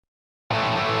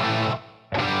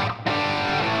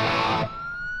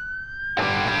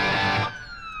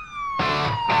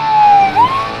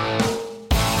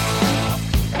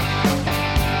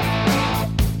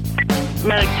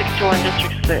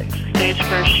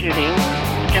shooting,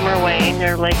 Skimmer Way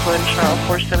near Lakewood, Charlotte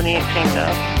 478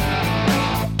 Tango.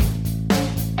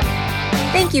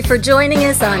 Thank you for joining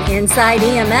us on Inside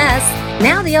EMS.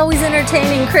 Now the always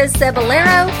entertaining Chris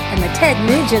Ceballero and the Ted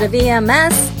Nugent of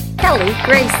EMS, Kelly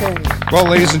Grayson. Well,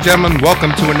 ladies and gentlemen,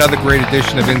 welcome to another great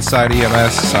edition of Inside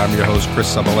EMS. I'm your host,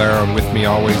 Chris Ceballero, and with me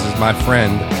always is my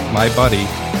friend, my buddy,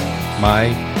 my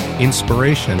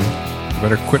inspiration. You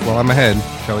better quit while I'm ahead,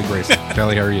 Kelly Grayson.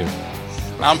 Kelly, how are you?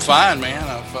 I'm fine, man.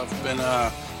 I've been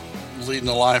leading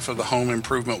the life of the home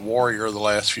improvement warrior the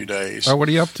last few days. Oh, what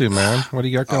are you up to, man? What do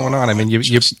you got going on? I mean,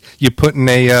 you putting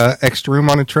a extra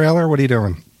room on a trailer? What are you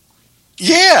doing?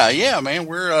 Yeah, man.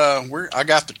 I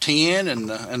got the tin and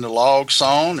the log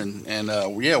sawn, and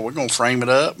we're gonna frame it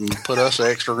up and put us an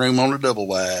extra room on the double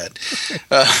wide.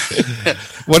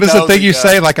 What is the thing you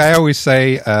say? Like I always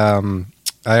say,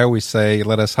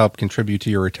 let us help contribute to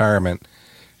your retirement.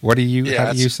 How do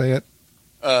you say it?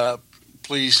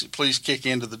 Please kick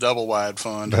into the double wide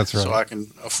fund. That's right. So I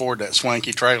can afford that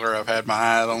swanky trailer I've had my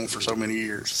eye on for so many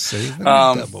years. Saving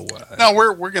double wide. No,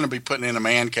 we're going to be putting in a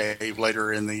man cave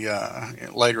later in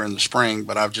the spring,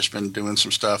 but I've just been doing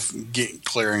some stuff,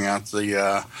 clearing out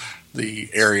the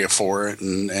area for it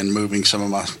and moving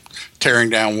tearing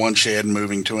down one shed and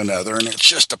moving to another, and it's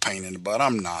just a pain in the butt.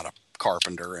 I'm not a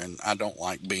carpenter and I don't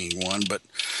like being one, but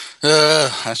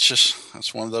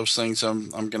that's one of those things I'm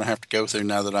going to have to go through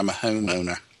now that I'm a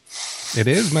homeowner. It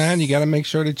is, man. You got to make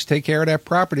sure that you take care of that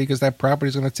property because that property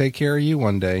is going to take care of you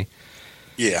one day.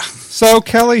 Yeah. So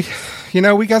Kelly,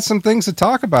 we got some things to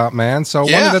talk about, man. So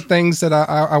one of the things that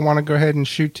I want to go ahead and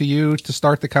shoot to you to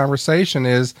start the conversation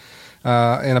is in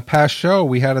a past show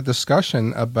we had a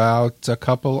discussion about a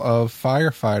couple of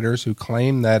firefighters who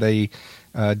claimed that a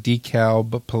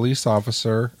DeKalb police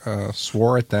officer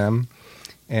swore at them,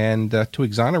 and to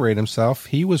exonerate himself,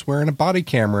 he was wearing a body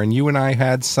camera. And you and I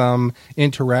had some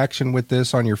interaction with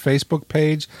this on your Facebook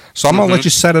page. So I'm going to let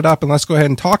you set it up, and let's go ahead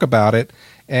and talk about it.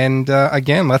 And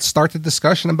again, let's start the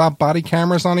discussion about body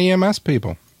cameras on EMS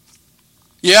people.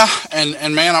 Yeah,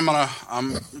 and man,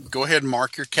 I'm go ahead and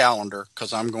mark your calendar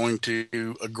because I'm going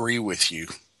to agree with you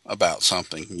about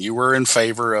something. You were in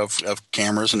favor of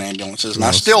cameras and ambulances, and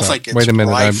I still think it's Wait a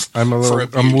minute,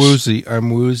 I'm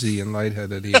woozy and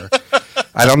lightheaded here.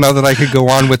 I don't know that I could go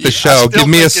on with the show. Give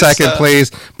me a second,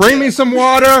 please. Bring me some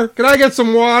water. Can I get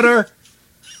some water?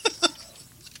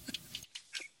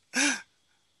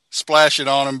 Splash it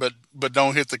on him, but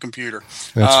don't hit the computer.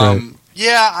 That's right.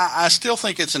 Yeah, I still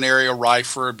think it's an area rife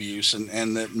for abuse,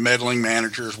 and that meddling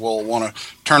managers will want to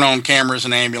turn on cameras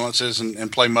and ambulances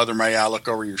and play Mother May I look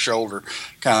over your shoulder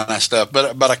kind of stuff.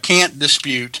 But I can't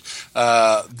dispute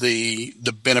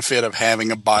the benefit of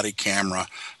having a body camera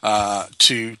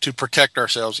to protect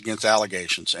ourselves against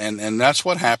allegations, and that's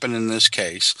what happened in this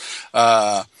case.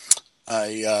 A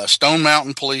Stone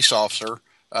Mountain police officer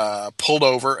pulled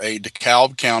over a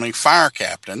DeKalb County fire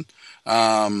captain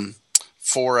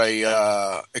for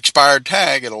a expired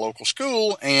tag at a local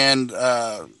school, and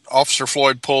Officer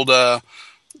Floyd pulled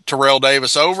Terrell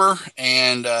Davis over,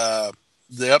 and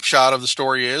the upshot of the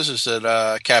story is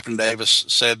that Captain Davis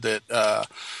said that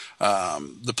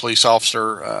the police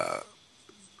officer,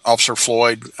 Officer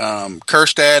Floyd,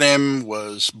 cursed at him,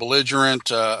 was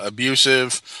belligerent,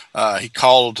 abusive. He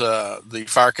called, the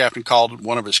fire captain called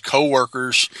one of his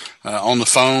coworkers on the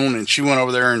phone, and she went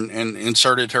over there and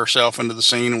inserted herself into the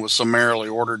scene and was summarily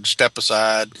ordered to step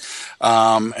aside.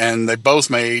 And they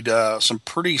both made some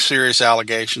pretty serious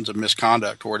allegations of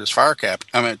misconduct toward this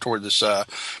toward this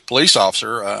police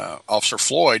officer, Officer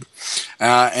Floyd.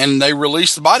 And they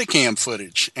released the body cam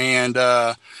footage, and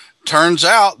turns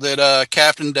out that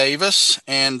Captain Davis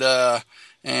and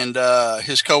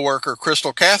his coworker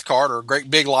Crystal Cathcart are great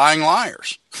big lying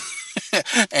liars,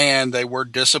 and they were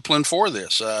disciplined for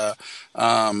this.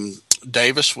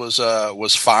 Davis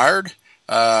was fired,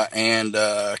 and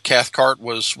Cathcart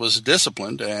was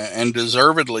disciplined, and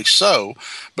deservedly so,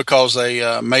 because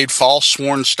they made false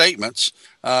sworn statements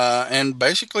and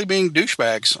basically being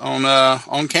douchebags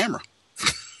on camera.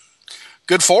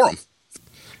 Good for them.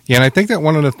 Yeah, and I think that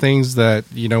one of the things that,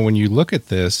 when you look at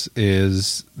this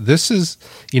is,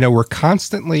 we're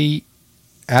constantly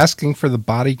asking for the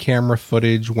body camera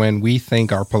footage when we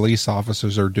think our police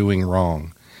officers are doing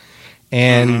wrong.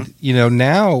 And,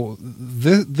 now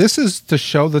this is to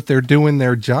show that they're doing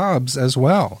their jobs as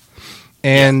well.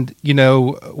 And,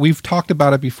 we've talked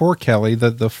about it before, Kelly,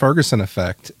 the Ferguson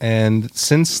effect. And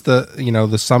since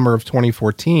the summer of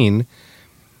 2014,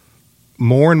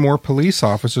 more and more police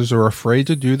officers are afraid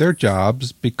to do their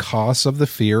jobs because of the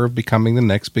fear of becoming the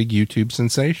next big YouTube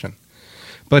sensation.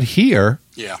 But here,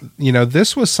 Yeah.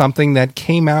 This was something that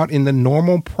came out in the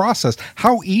normal process.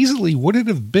 How easily would it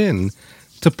have been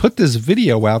to put this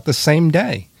video out the same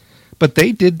day? But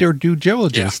they did their due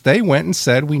diligence. Yeah. They went and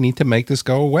said, we need to make this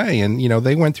go away. And,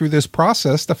 they went through this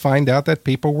process to find out that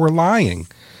people were lying.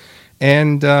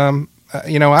 And,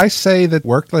 I say that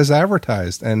worked as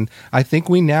advertised. And I think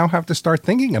we now have to start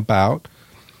thinking about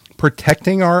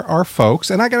protecting our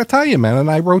folks. And I got to tell you, man, and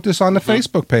I wrote this on the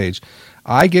Facebook page,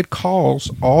 I get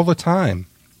calls all the time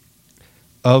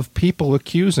of people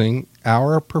accusing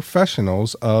our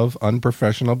professionals of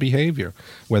unprofessional behavior,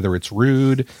 whether it's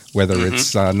rude, whether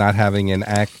it's not having an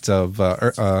act of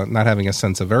not having a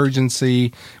sense of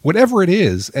urgency, whatever it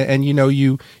is. And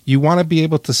you want to be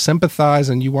able to sympathize,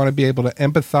 and you want to be able to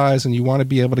empathize, and you want to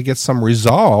be able to get some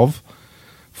resolve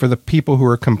for the people who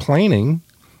are complaining.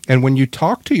 And when you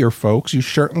talk to your folks, you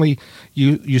certainly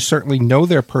know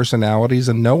their personalities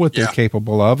and know what they're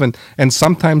capable of. And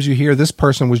sometimes you hear this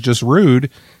person was just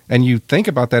rude, and you think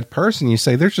about that person, you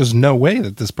say, there's just no way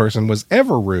that this person was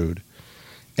ever rude.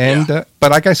 And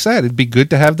but like I said, it'd be good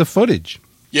to have the footage.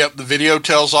 Yep, the video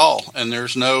tells all, and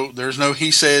there's no he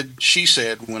said, she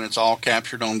said when it's all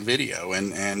captured on video.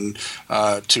 And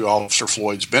to Officer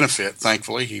Floyd's benefit,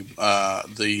 thankfully,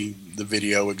 the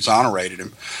video exonerated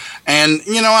him. And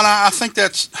and I think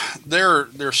that's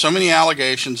there's so many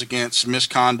allegations against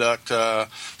misconduct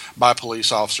by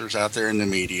police officers out there in the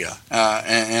media,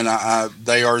 and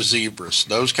they are zebras.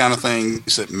 Those kind of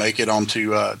things that make it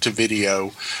onto to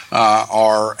video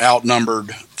are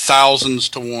outnumbered thousands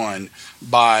to one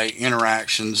by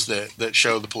interactions that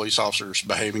show the police officers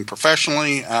behaving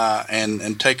professionally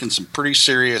and taking some pretty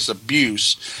serious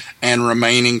abuse and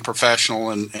remaining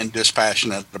professional and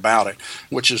dispassionate about it,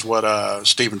 which is what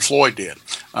Stephen Floyd did.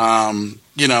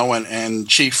 And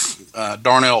Chief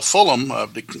Darnell Fulham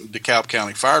of the DeKalb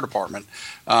County Fire Department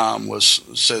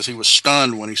says he was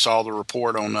stunned when he saw the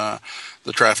report on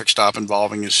the traffic stop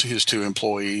involving his two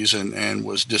employees and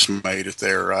was dismayed at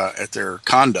their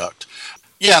conduct.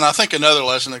 Yeah, and I think another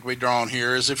lesson that can be drawn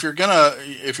here is if you're gonna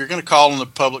call on the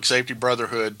Public Safety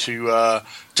Brotherhood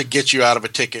to get you out of a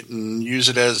ticket and use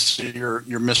it as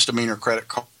your misdemeanor credit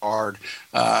card,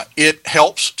 it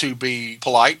helps to be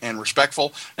polite and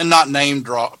respectful and not name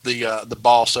drop the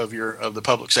boss of the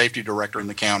public safety director in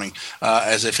the county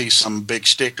as if he's some big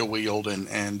stick to wield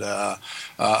and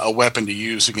a weapon to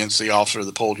use against the officer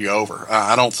that pulled you over.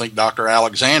 I don't think Dr.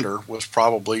 Alexander was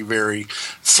probably very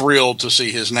thrilled to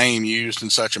see his name used in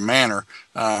such a manner,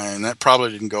 and that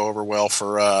probably didn't go over well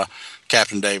for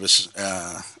Captain Davis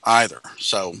either.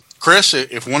 So, Chris,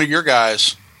 if one of your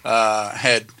guys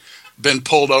had been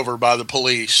pulled over by the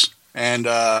police and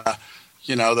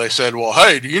they said, well,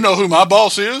 hey, do you know who my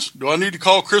boss is? Do I need to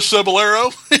call Chris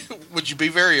Cebollero? Would you be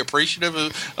very appreciative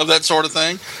of that sort of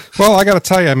thing? Well, I got to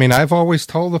tell you, I've always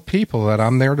told the people that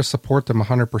I'm there to support them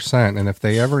 100%. And if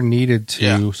they ever needed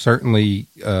to certainly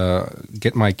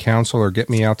get my counsel or get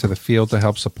me out to the field to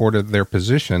help support their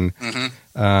position,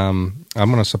 I'm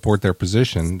going to support their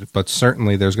position. But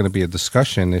certainly there's going to be a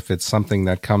discussion if it's something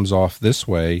that comes off this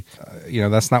way.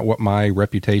 That's not what my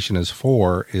reputation is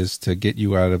for, is to get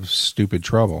you out of stupid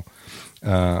trouble.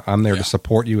 I'm there to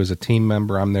support you as a team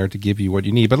member. I'm there to give you what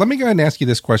you need. But let me go ahead and ask you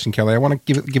this question, Kelly. I want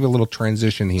to give a little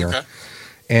transition here. Okay.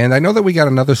 And I know that we got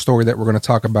another story that we're going to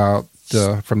talk about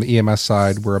from the EMS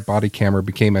side where a body camera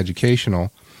became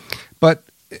educational. But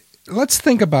let's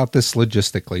think about this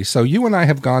logistically. So you and I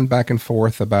have gone back and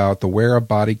forth about the wear of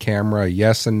body camera,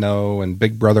 yes and no, and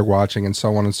Big Brother watching and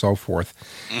so on and so forth.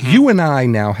 You and I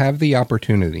now have the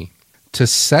opportunity to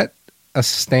set a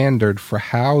standard for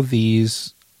how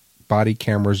these body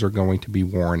cameras are going to be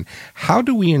worn. How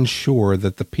do we ensure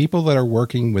that the people that are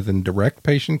working within direct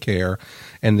patient care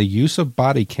and the use of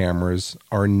body cameras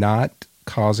are not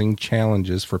causing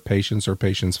challenges for patients or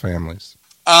patients' families?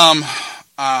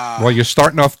 Well, you're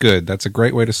starting off good. That's a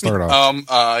great way to start off.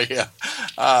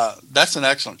 That's an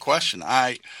excellent question.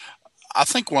 I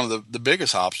think one of the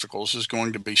biggest obstacles is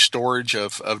going to be storage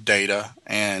of data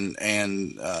and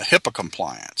HIPAA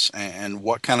compliance and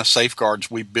what kind of safeguards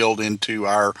we build into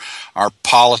our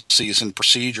policies and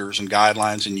procedures and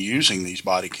guidelines in using these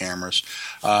body cameras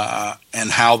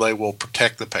and how they will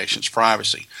protect the patient's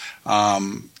privacy.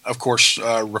 Of course,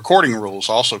 recording rules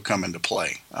also come into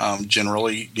play.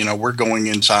 Generally, we're going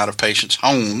inside of patients'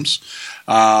 homes,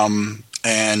 and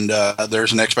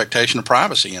there's an expectation of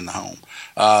privacy in the home.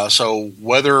 So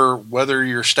whether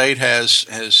your state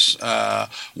has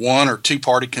one or two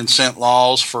party consent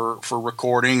laws for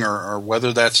recording or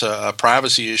whether that's a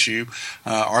privacy issue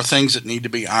are things that need to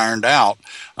be ironed out.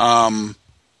 And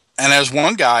as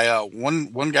one guy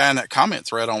in that comment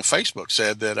thread on Facebook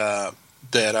said that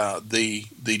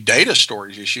the data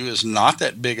storage issue is not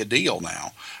that big a deal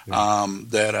now.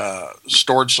 That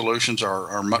storage solutions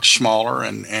are much smaller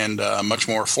and much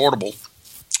more affordable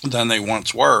than they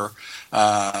once were.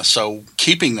 So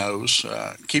keeping those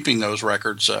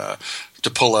records to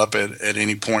pull up at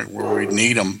any point where we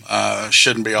need them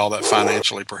shouldn't be all that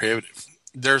financially prohibitive.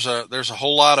 There's a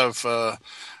whole lot of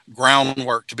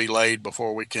groundwork to be laid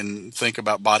before we can think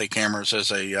about body cameras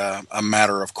as a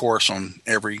matter of course on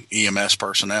every EMS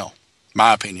personnel,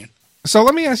 my opinion. So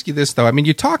let me ask you this, though. I mean,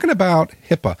 you're talking about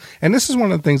HIPAA, and this is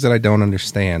one of the things that I don't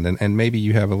understand, and maybe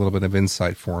you have a little bit of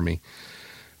insight for me.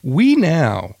 We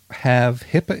now have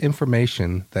HIPAA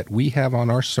information that we have on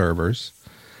our servers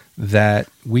that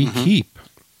we keep.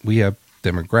 We have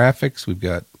demographics, we've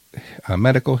got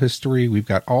medical history, we've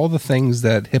got all the things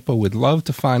that HIPAA would love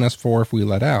to fine us for if we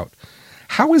let out.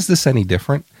 How is this any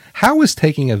different? How is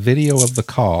taking a video of the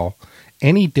call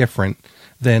any different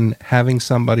than having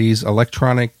somebody's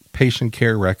electronic patient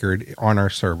care record on our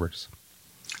servers?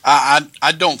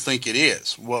 I don't think it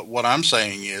is. What I'm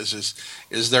saying is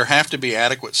there have to be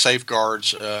adequate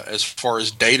safeguards as far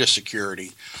as data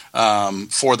security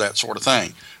for that sort of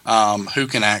thing. Who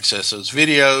can access those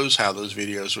videos, how those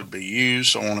videos would be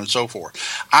used, so on and so forth.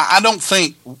 I don't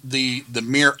think the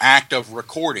mere act of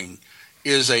recording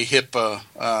is a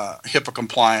HIPAA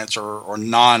compliance or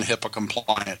non-HIPAA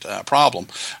compliant problem.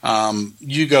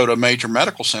 You go to major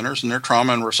medical centers and their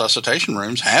trauma and resuscitation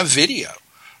rooms have video.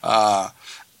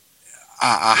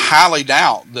 I highly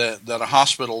doubt that a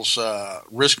hospital's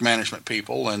risk management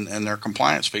people and their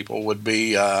compliance people would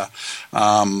be so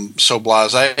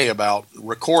blasé about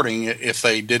recording if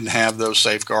they didn't have those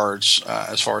safeguards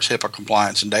as far as HIPAA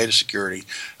compliance and data security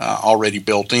already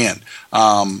built in.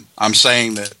 I'm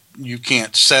saying that you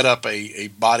can't set up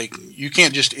you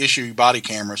can't just issue body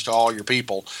cameras to all your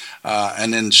people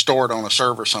and then store it on a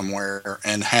server somewhere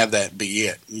and have that be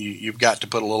it. You've got to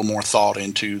put a little more thought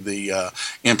into the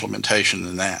implementation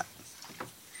than that.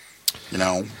 You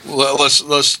know,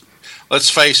 let's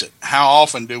face it. How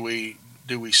often do we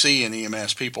see in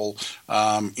EMS people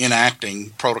enacting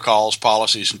protocols,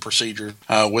 policies, and procedures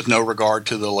with no regard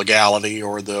to the legality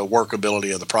or the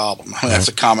workability of the problem? That's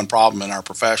a common problem in our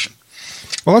profession.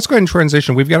 Well, let's go ahead and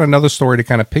transition. We've got another story to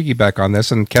kind of piggyback on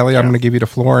this, and Kelly, I'm going to give you the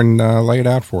floor and lay it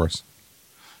out for us.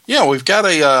 Yeah, we've got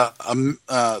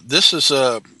this is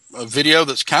a video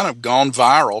that's kind of gone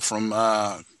viral from,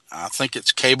 I think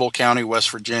it's Cable County,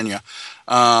 West Virginia.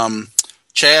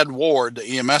 Chad Ward,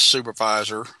 the EMS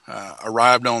supervisor,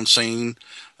 arrived on scene,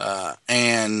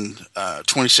 and a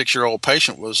 26-year-old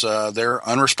patient was there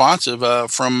unresponsive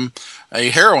from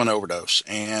a heroin overdose,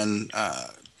 and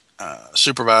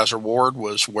Supervisor Ward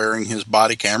was wearing his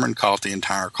body camera and caught the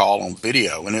entire call on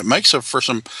video, and it makes for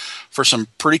some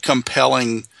pretty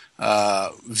compelling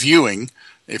viewing.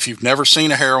 If you've never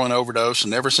seen a heroin overdose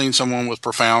and never seen someone with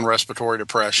profound respiratory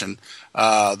depression,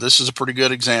 this is a pretty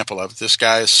good example of it. This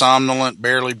guy is somnolent,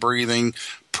 barely breathing,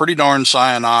 pretty darn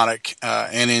cyanotic,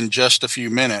 and in just a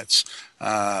few minutes,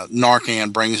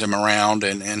 Narcan brings him around,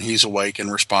 and he's awake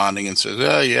and responding and says,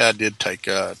 "Oh yeah, I did take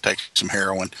some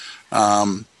heroin."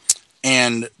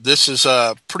 And this is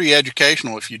pretty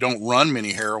educational if you don't run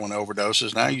many heroin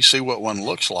overdoses. Now you see what one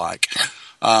looks like.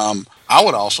 I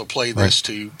would also play this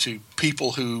to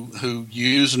people who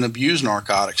use and abuse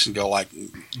narcotics and go like,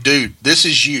 dude, this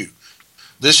is you.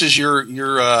 This is your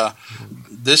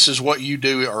this is what you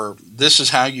do, or this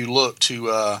is how you look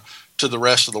to the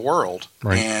rest of the world.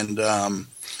 Right. And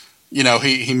you know,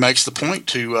 he makes the point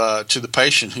to the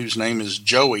patient, whose name is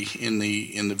Joey in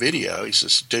the video. He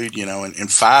says, "Dude, you know, in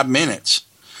 5 minutes,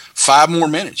 5 more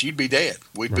minutes, you'd be dead.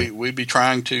 We'd be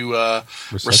trying to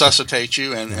resuscitate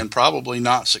you and probably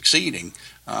not succeeding.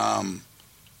 And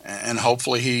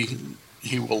hopefully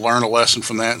he will learn a lesson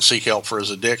from that and seek help for his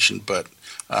addiction. But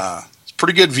it's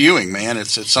pretty good viewing, man.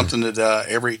 It's something that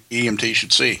every EMT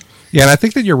should see." Yeah, and I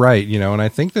think that you're right. You know, and I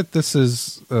think that this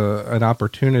is an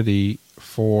opportunity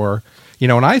for, you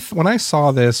know, when I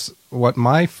saw this, what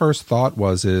my first thought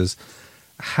is,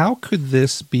 how could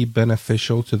this be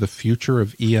beneficial to the future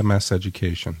of EMS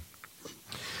education?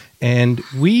 And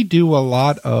we do a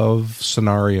lot of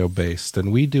scenario based,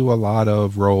 and we do a lot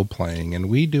of role playing, and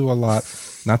we do a lot,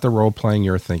 not the role playing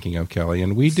you're thinking of, Kelly,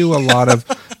 and we do a lot of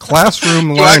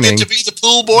classroom learning. Do I get to be the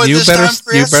pool boy this time,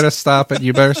 Chris? You better stop it.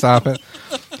 You better stop it.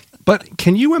 But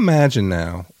can you imagine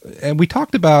now, and we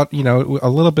talked about, you know, a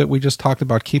little bit, we just talked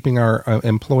about keeping our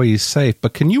employees safe,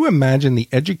 but can you imagine the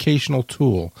educational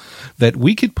tool that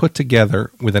we could put together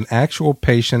with an actual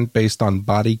patient based on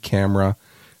body camera,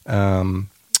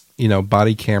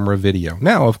 body camera video.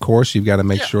 Now, of course, you've got to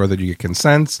make sure that you get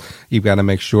consents. You've got to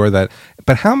make sure that,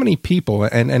 but how many people,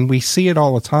 and we see it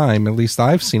all the time, at least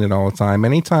I've seen it all the time,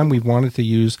 anytime we've wanted to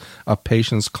use a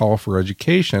patient's call for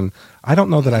education, I don't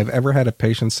know that I've ever had a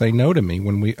patient say no to me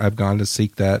when I've gone to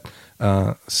seek that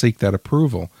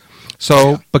approval.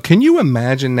 So, but can you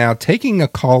imagine now taking a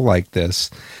call like this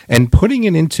and putting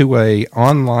it into a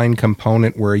online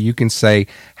component where you can say,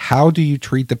 how do you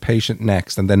treat the patient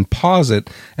next? And then pause it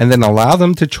and then allow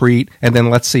them to treat, and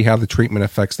then let's see how the treatment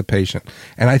affects the patient.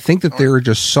 And I think that there are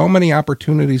just so many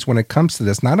opportunities when it comes to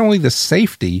this, not only the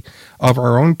safety of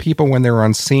our own people when they're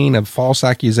on scene of false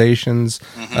accusations,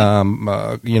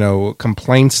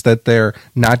 complaints that they're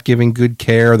not giving good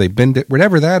care, they've been,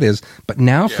 whatever that is, but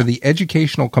now for the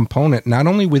educational component, not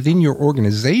only within your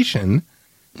organization,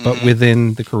 but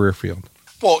within the career field.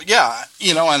 Well, yeah,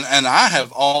 and I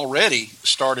have already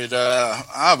started,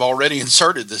 I've already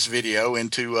inserted this video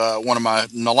into one of my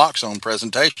naloxone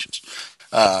presentations.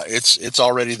 It's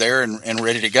already there and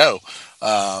ready to go.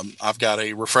 I've got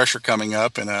a refresher coming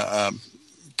up in a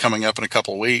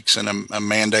couple of weeks, and a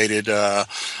mandated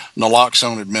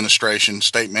naloxone administration,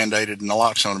 state-mandated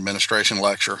naloxone administration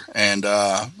lecture. And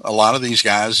a lot of these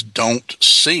guys don't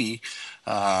see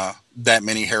that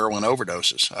many heroin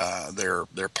overdoses.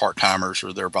 They're part-timers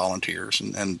or they're volunteers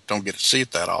and don't get to see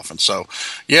it that often. So,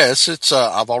 it's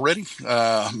I've already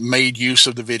made use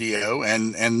of the video,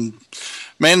 and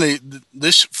man,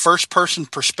 this first-person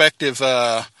perspective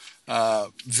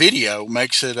video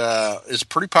makes it is a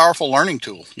pretty powerful learning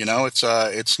tool.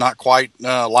 It's not quite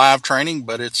live training,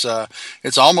 but it's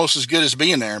almost as good as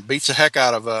being there. It beats the heck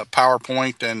out of a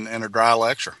PowerPoint and a dry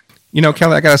lecture.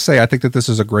 Kelly, I got to say, I think that this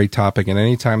is a great topic, and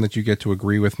anytime that you get to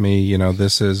agree with me,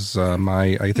 this is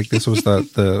I think this was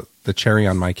the cherry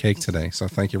on my cake today. So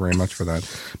thank you very much for that.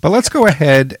 But let's go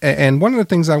ahead, and one of the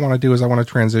things I want to do is I want to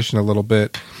transition a little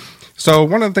bit. So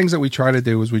one of the things that we try to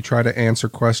do is we try to answer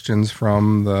questions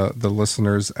from the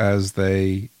listeners as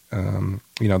they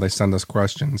they send us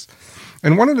questions.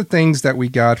 And one of the things that we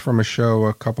got from a show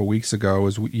a couple weeks ago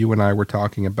is you and I were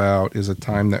talking about is a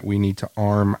time that we need to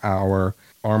arm our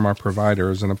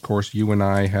providers. And of course, you and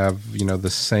I have, the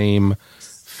same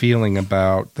feeling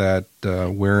about that,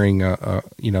 wearing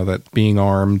that being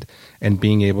armed and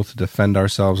being able to defend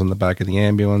ourselves in the back of the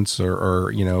ambulance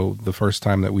or the first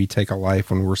time that we take a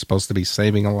life when we're supposed to be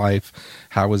saving a life,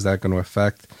 how is that going to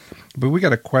affect? But we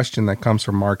got a question that comes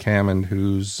from Mark Hammond,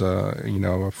 who's,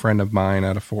 a friend of mine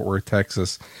out of Fort Worth,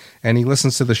 Texas. And he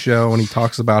listens to the show and he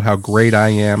talks about how great I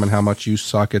am and how much you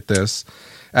suck at this.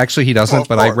 Actually, he doesn't,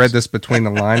 but I read this between the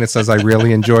line. It says, I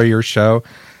really enjoy your show.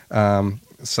 I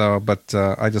just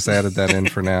added that in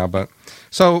for now. But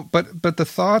the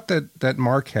thought that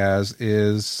Mark has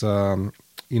is,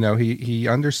 he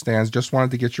understands, just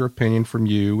wanted to get your opinion from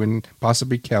you and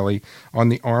possibly Kelly on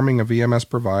the arming of EMS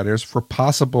providers for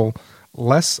possible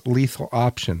less lethal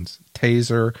options,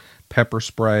 taser, pepper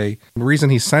spray. The reason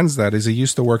he sends that is he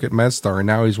used to work at MedStar, and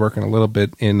now he's working a little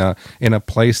bit in a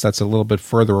place that's a little bit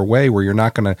further away where you're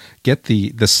not going to get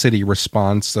the city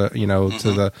response,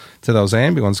 to those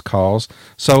ambulance calls.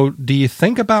 So do you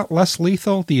think about less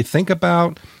lethal? Do you think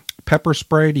about pepper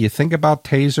spray? Do you think about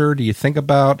taser? Do you think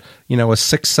about, a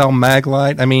 6-cell mag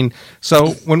light? I mean,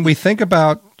 so when we think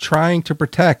about trying to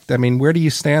protect, where do you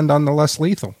stand on the less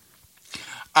lethal?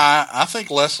 I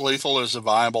think less lethal is a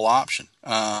viable option.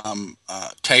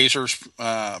 Tasers,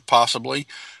 possibly.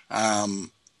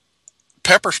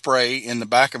 Pepper spray in the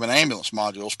back of an ambulance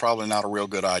module is probably not a real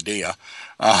good idea.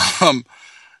 And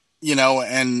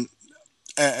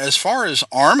as far as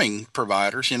arming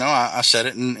providers, I said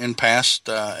it in past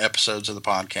episodes of the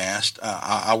podcast.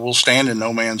 I will stand in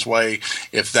no man's way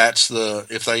if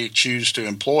they choose to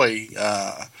employ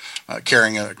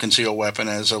carrying a concealed weapon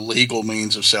as a legal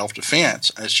means of self-defense.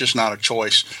 It's just not a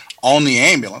choice on the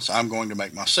ambulance I'm going to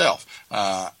make myself.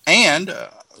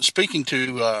 Speaking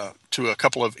to a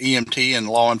couple of EMT and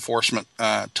law enforcement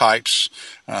types,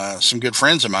 some good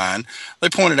friends of mine, they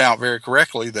pointed out very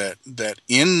correctly that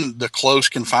in the close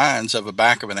confines of the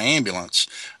back of an ambulance,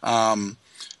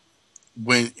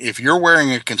 if you're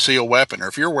wearing a concealed weapon or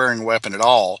if you're wearing a weapon at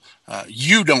all,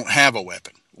 you don't have a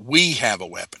weapon. We have a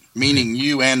weapon, meaning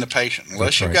you and the patient.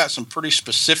 Unless you've got some pretty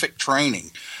specific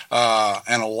training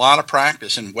and a lot of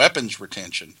practice in weapons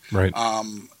retention, right?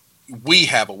 We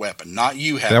have a weapon, not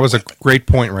you have a weapon. That was a great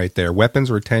point right there.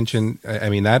 Weapons retention,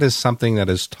 that is something that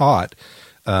is taught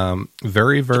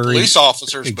very, very... to police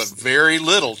officers, but very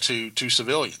little to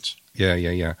civilians.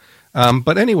 Yeah.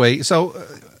 But anyway, so...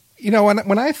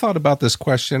 when I thought about this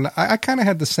question, I kind of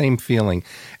had the same feeling.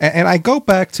 And I go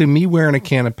back to me wearing a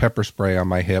can of pepper spray on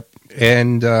my hip.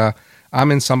 And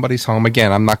I'm in somebody's home.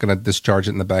 Again, I'm not going to discharge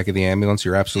it in the back of the ambulance.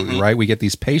 You're absolutely right. We get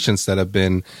these patients that have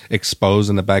been exposed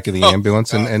in the back of the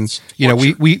ambulance, and you know,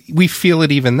 we feel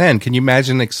it even then. Can you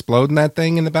imagine exploding that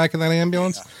thing in the back of that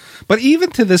ambulance? Yeah. But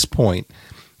even to this point,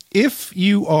 if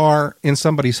you are in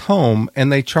somebody's home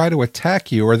and they try to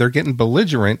attack you or they're getting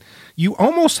belligerent, you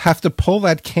almost have to pull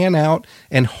that can out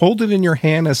and hold it in your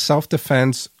hand as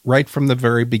self-defense right from the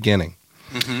very beginning.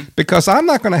 Because I'm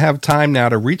not going to have time now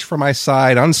to reach for my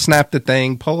side, unsnap the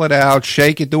thing, pull it out,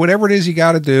 shake it, do whatever it is you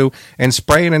got to do, and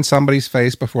spray it in somebody's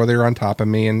face before they're on top of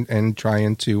me and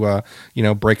trying to,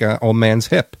 break an old man's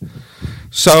hip.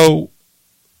 So,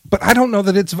 but I don't know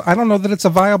that it's a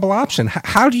viable option.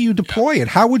 How do you deploy it?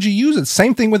 How would you use it?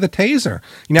 Same thing with a taser.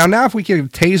 Now if we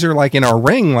could taser like in a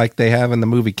ring, like they have in the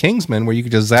movie Kingsman, where you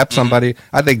could just zap somebody,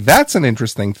 I think that's an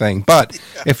interesting thing. But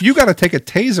if you got to take a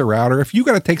taser out, or if you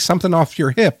got to take something off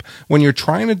your hip when you're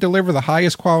trying to deliver the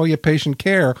highest quality of patient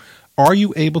care, are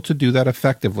you able to do that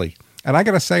effectively? And I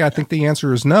got to say, I think the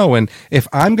answer is no. And if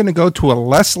I'm going to go to a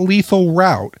less lethal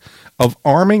route of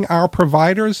arming our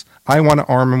providers, I want to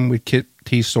arm them with Kit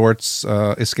T-Sort's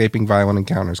Escaping Violent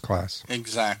Encounters class.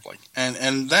 Exactly.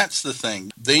 And that's the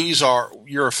thing.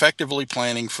 You're effectively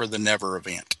planning for the never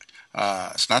event.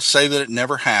 It's not to say that it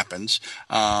never happens,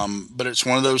 but it's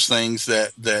one of those things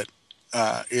that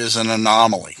is an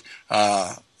anomaly.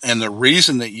 And the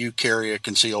reason that you carry a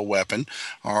concealed weapon,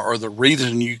 or the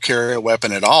reason you carry a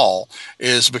weapon at all,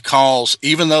 is because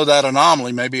even though that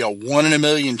anomaly may be a 1 in a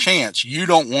million chance, you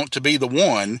don't want to be the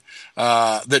one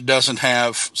that doesn't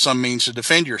have some means to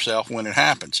defend yourself when it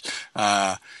happens.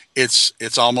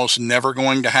 It's almost never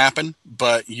going to happen,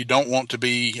 but you don't want to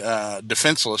be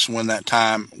defenseless when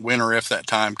or if that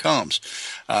time comes.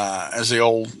 As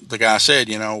the guy said,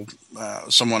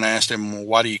 someone asked him, well,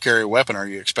 why do you carry a weapon? Are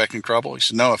you expecting trouble? He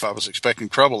said, no, if I was expecting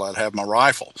trouble, I'd have my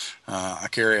rifle. I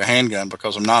carry a handgun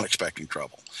because I'm not expecting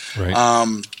trouble. Right.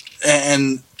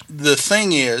 And the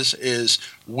thing is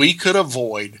we could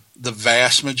avoid the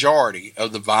vast majority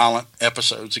of the violent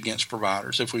episodes against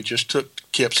providers if we just took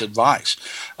Kip's advice.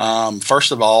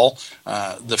 First of all,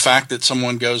 the fact that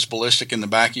someone goes ballistic in the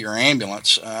back of your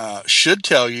ambulance should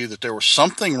tell you that there was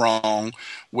something wrong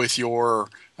with your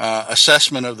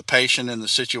assessment of the patient and the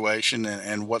situation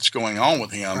and what's going on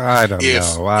with him. I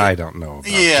don't know about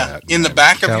that. In the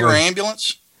back of your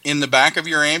ambulance,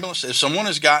 if someone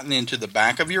has gotten into the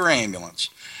back of your ambulance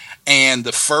and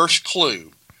the first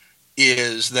clue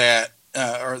is that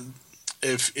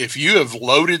if you have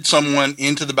loaded someone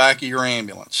into the back of your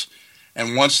ambulance,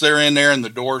 and once they're in there and the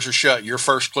doors are shut, your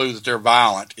first clue that they're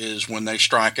violent is when they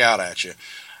strike out at you,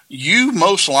 you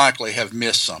most likely have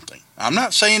missed something. I'm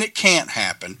not saying it can't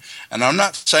happen, and I'm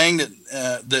not saying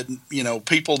that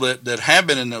people that have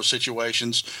been in those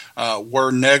situations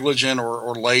were negligent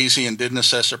or lazy and didn't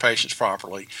assess their patients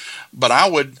properly. But I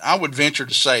would venture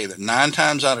to say that 9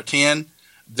 times out of 10,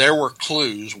 there were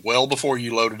clues well before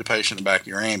you loaded the patient in the back of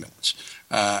your ambulance.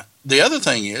 The other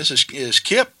thing is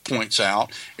Kip points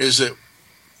out, is that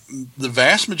the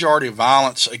vast majority of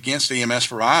violence against EMS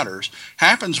providers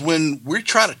happens when we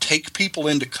try to take people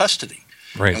into custody.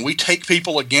 Right. And we take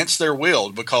people against their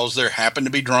will because they happen to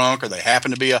be drunk, or they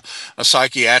happen to be a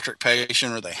psychiatric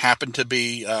patient, or they happen to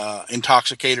be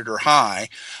intoxicated or high.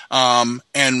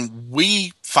 And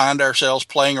we find ourselves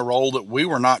playing a role that we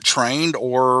were not trained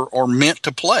or meant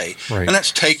to play. Right. And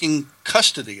that's taking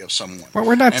custody of someone. Well,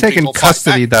 we're not taking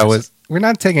custody, though. We're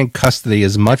not taking custody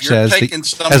as much as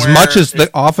the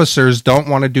officers don't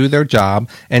want to do their job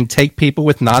and take people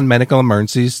with non-medical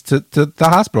emergencies to the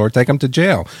hospital or take them to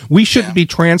jail. We shouldn't be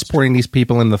transporting these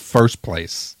people in the first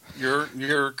place.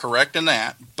 You're correct in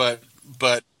that, but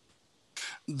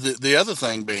the other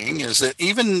thing being is that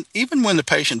even when the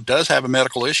patient does have a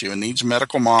medical issue and needs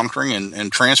medical monitoring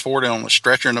and transported on a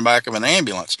stretcher in the back of an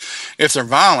ambulance, if they're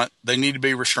violent, they need to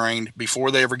be restrained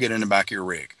before they ever get in the back of your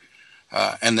rig.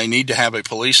 And they need to have a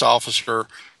police officer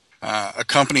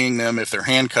accompanying them if they're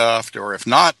handcuffed, or if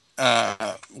not,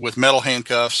 with metal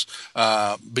handcuffs,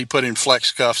 be put in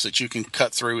flex cuffs that you can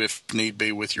cut through if need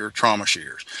be with your trauma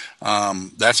shears.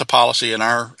 That's a policy in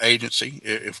our agency.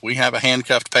 If we have a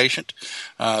handcuffed patient,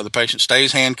 the patient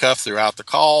stays handcuffed throughout the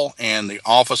call, and the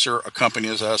officer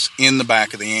accompanies us in the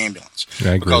back of the ambulance.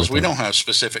 Because we don't have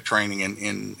specific training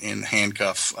in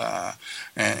handcuff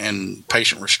and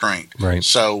patient restraint. Right.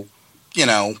 So,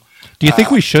 do you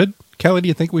think we should, Kelly? Do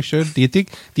you think we should? Do you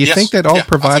think that all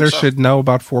providers should know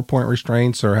about 4-point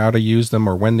restraints, or how to use them,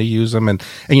 or when to use them? And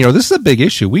this is a big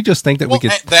issue. We just think that we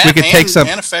could take some.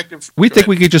 We think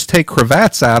we could just take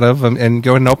cravats out of them and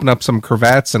go and open up some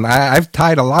cravats. And I've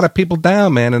tied a lot of people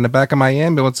down, man, in the back of my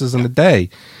ambulances in the day,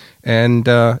 and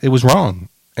it was wrong.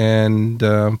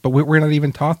 but we're not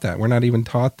even taught that. We're not even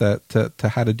taught that to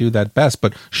how to do that best.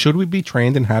 But should we be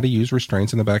trained in how to use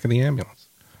restraints in the back of the ambulance?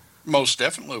 Most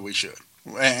definitely we should.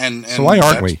 And so why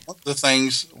aren't we? The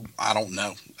things, I don't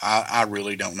know. I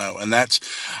really don't know. And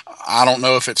I don't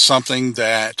know if it's something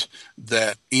that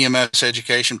EMS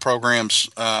education programs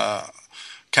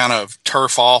kind of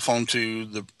turf off onto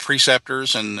the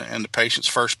preceptors and the patient's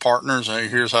first partners.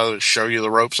 Here's how to show you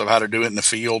the ropes of how to do it in the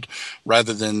field,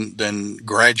 rather than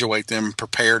graduate them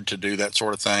prepared to do that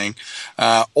sort of thing.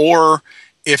 Or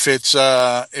if it's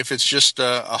just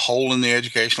a hole in the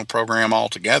educational program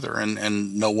altogether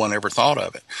and no one ever thought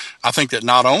of it. I think that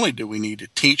not only do we need to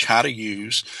teach how to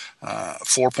use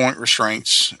 4-point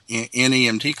restraints in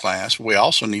EMT class, we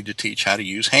also need to teach how to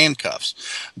use handcuffs.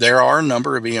 There are a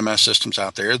number of EMS systems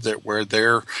out there where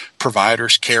their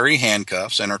providers carry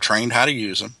handcuffs and are trained how to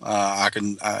use them.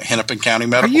 Hennepin County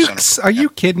Medical Center. Are you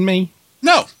kidding me?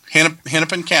 No.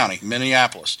 Hennepin County,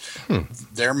 Minneapolis.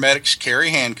 Their medics carry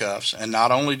handcuffs, and not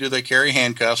only do they carry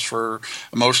handcuffs for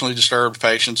emotionally disturbed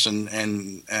patients and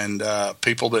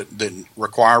people that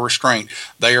require restraint,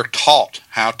 they are taught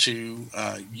how to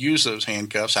use those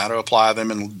handcuffs, how to apply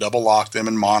them and double lock them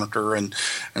and monitor and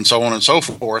so on and so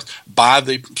forth by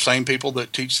the same people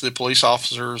that teach the police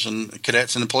officers and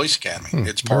cadets in the police academy.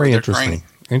 It's part of their training.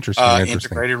 Interesting.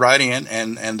 Integrated right in,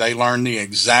 and they learn the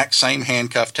exact same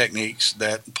handcuff techniques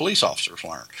that police officers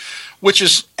learn, which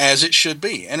is as it should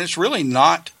be. And it's really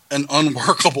not an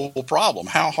unworkable problem.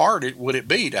 How hard would it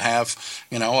be to have,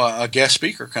 a guest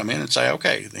speaker come in and say,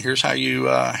 okay, here's how you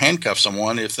handcuff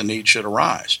someone if the need should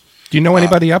arise. Do you know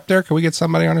anybody up there? Can we get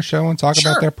somebody on a show and talk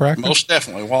about their practice? Most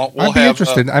definitely. I'd be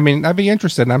interested. I'd be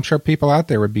interested, and I'm sure people out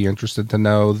there would be interested to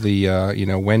know the,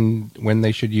 when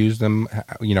they should use them,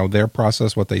 their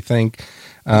process, what they think.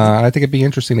 I think it'd be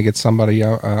interesting to get somebody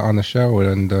on the show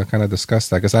and kind of discuss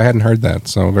that, because I hadn't heard that.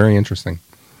 So very interesting.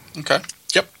 Okay.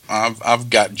 Yep. I've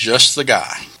got just the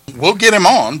guy. We'll get him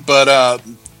on, but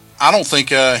I don't think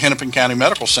Hennepin County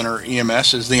Medical Center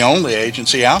EMS is the only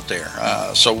agency out there.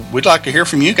 So we'd like to hear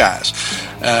from you guys.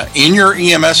 In your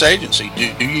EMS agency,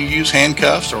 do you use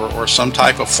handcuffs or some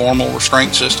type of formal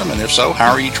restraint system? And if so, how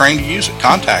are you trained to use it?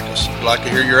 Contact us. We'd like to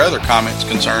hear your other comments,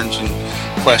 concerns, and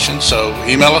questions. So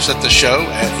email us at the show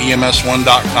at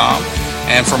EMS1.com.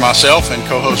 And for myself and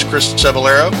co-host Chris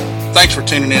Ceballero, thanks for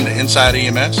tuning in to Inside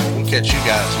EMS. We'll catch you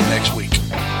guys next week.